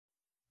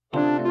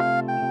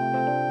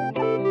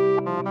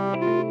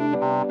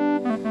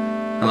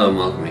Hello and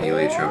welcome to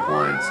Helioscope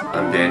Wines.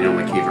 I'm Daniel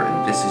McKeever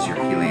and this is your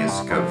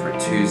Helioscope for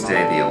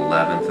Tuesday the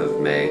 11th of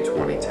May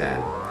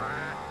 2010.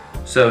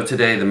 So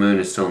today the moon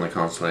is still in the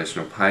constellation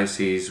of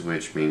Pisces,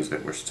 which means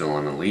that we're still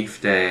on a leaf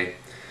day.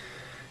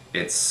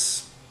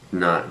 It's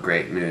not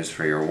great news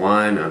for your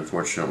wine.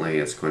 Unfortunately,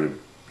 it's going to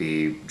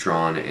be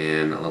drawn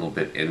in a little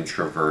bit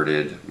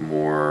introverted,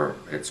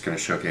 it's going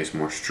to showcase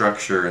more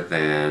structure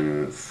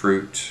than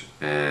fruit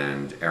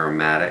and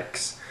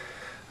aromatics.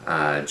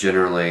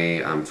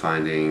 Generally, I'm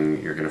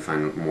finding you're going to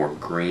find more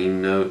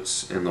green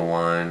notes in the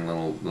wine,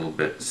 little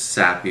bit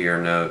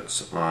sappier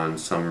notes on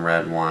some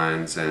red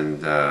wines, and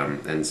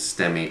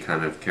stemmy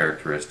kind of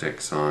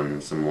characteristics on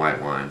some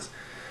white wines.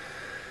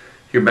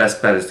 Your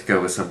best bet is to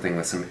go with something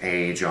with some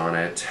age on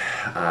it.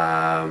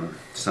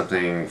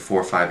 Something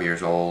 4 or 5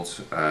 years old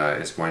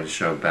is going to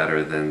show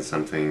better than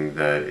something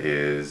that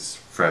is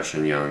fresh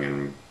and young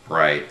and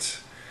bright.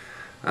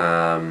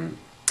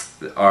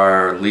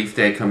 Our leaf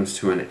day comes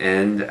to an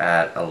end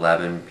at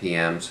 11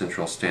 p.m.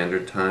 Central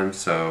Standard Time,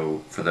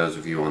 so for those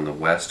of you on the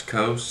West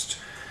Coast,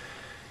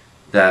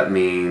 that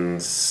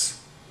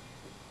means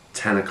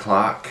 10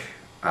 o'clock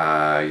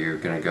you're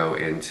going to go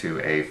into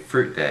a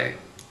fruit day.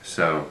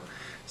 So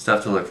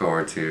stuff to look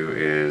forward to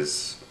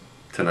is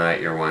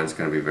tonight your wine's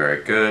going to be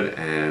very good,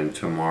 and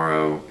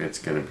tomorrow it's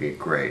going to be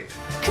great.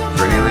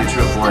 For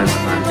Helioscope Wines,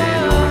 I'm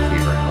Daniel.